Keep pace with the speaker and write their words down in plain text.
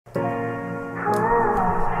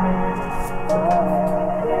The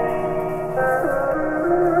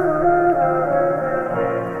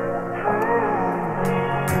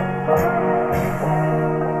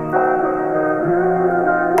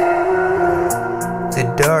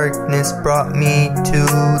darkness brought me to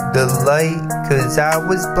the light, 'cause I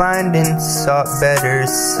was blind and sought better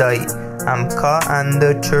sight. I'm caught on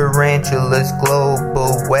the tarantula's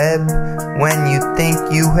global web. When you think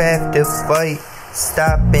you have to fight,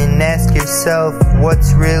 stop and ask yourself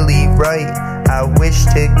what's really right. I wish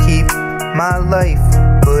to keep my life,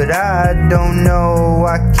 but I don't know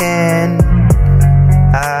I can.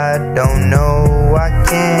 I don't know I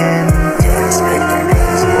can.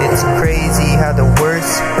 It's crazy how the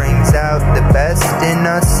worst brings out the best in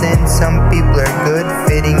us, and some people are good,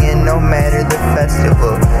 fitting in no matter the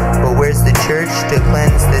festival. But where's the church to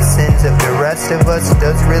cleanse the sins of the rest of us?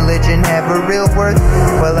 Does religion have a real worth?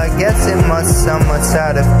 Well, I guess it must. Some us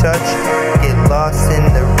out of touch, get lost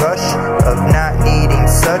in the rush of not needing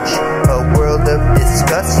such a world of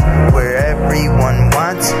disgust, where everyone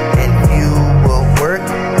wants and few will work.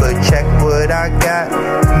 But check what I got,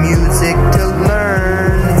 music to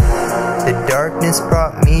learn. The darkness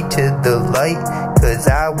brought me to the light, 'cause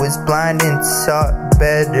I was blind and sought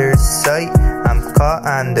better sight. I'm caught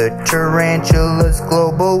on the tarantula's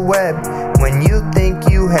global web. When you think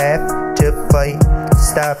you have to fight,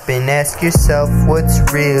 stop and ask yourself what's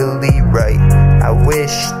really right. I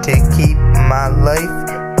wish to keep my life,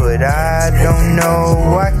 but I don't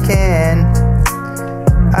know I can.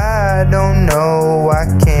 I don't know I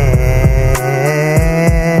can.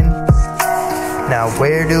 Now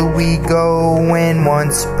where do we go when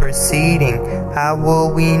one's proceeding? How will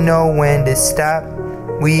we know when to stop?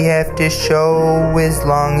 We have to show as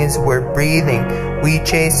long as we're breathing. We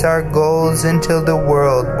chase our goals until the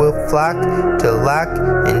world will flock to lock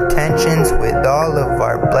intentions with all of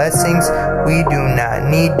our blessings. We do not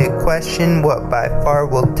need to question what by far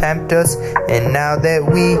will tempt us. And now that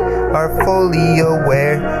we are fully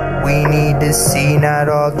aware, we need to see not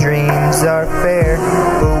all dreams are fair.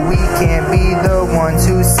 But we can't be the ones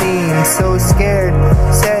who seem so scared.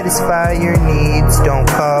 Satisfy your needs, don't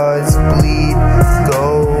cause bleed.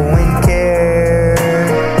 Go and care.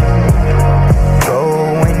 Go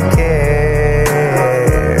and care.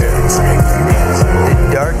 The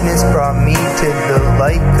darkness brought me to the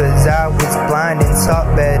light, 'cause I was blind and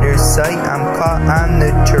sought better sight. I'm caught on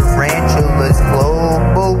the tarantula's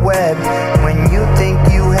global web. When you think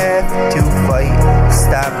you have to fight,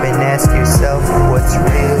 stop and ask yourself what's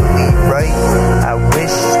really right. I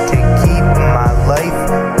wish to keep my life,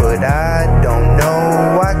 but I don't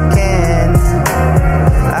know I can.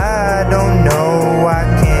 I don't know I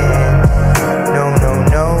can. No, no,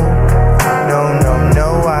 no. No, no,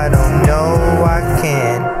 no, I don't know I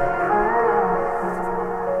can.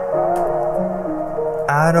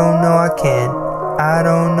 I don't know I can. I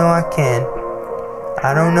don't know I can.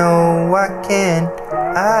 I don't know I can.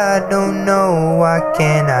 I don't know I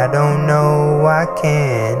can. I don't know I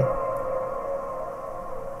can.